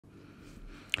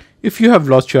If you have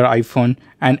lost your iPhone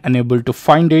and unable to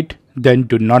find it, then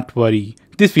do not worry.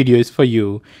 This video is for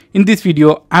you. In this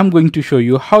video, I'm going to show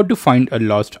you how to find a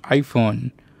lost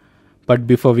iPhone. But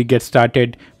before we get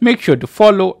started, make sure to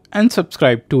follow and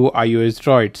subscribe to iOS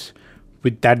Droids.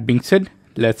 With that being said,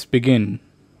 let's begin.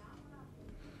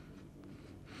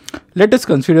 Let us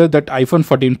consider that iPhone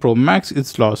 14 Pro Max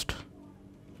is lost.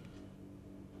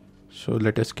 So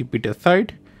let us keep it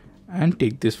aside and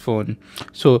take this phone.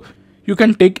 So you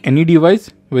can take any device,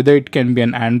 whether it can be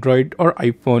an Android or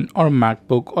iPhone or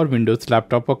MacBook or Windows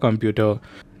laptop or computer.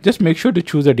 Just make sure to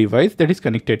choose a device that is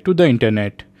connected to the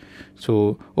internet.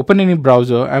 So open any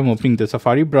browser. I'm opening the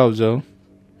Safari browser.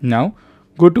 Now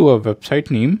go to our website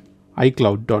name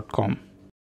iCloud.com.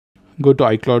 Go to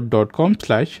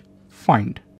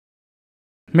iCloud.com/find.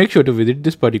 Make sure to visit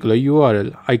this particular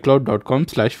URL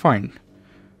iCloud.com/find.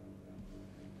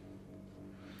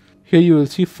 Here you will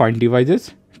see find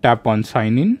devices. Tap on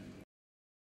sign in.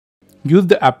 Use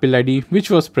the Apple ID which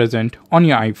was present on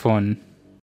your iPhone.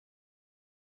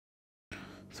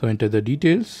 So enter the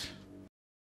details.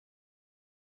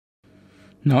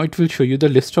 Now it will show you the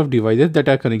list of devices that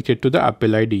are connected to the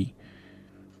Apple ID.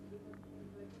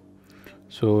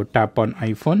 So tap on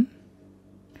iPhone.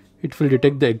 It will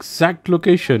detect the exact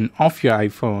location of your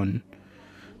iPhone.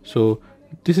 So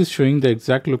this is showing the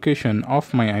exact location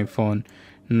of my iPhone.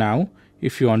 Now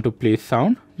if you want to play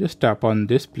sound, just tap on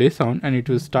this play sound and it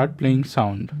will start playing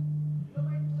sound.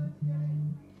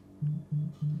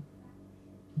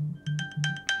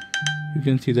 You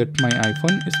can see that my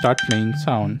iPhone start playing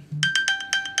sound.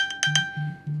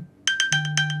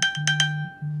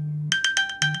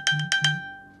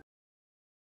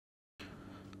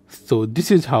 So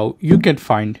this is how you can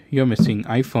find your missing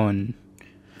iPhone.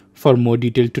 For more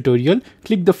detailed tutorial,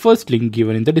 click the first link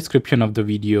given in the description of the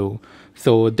video.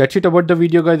 So that's it about the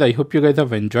video, guys. I hope you guys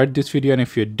have enjoyed this video, and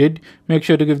if you did, make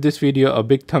sure to give this video a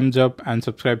big thumbs up and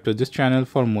subscribe to this channel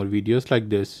for more videos like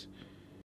this.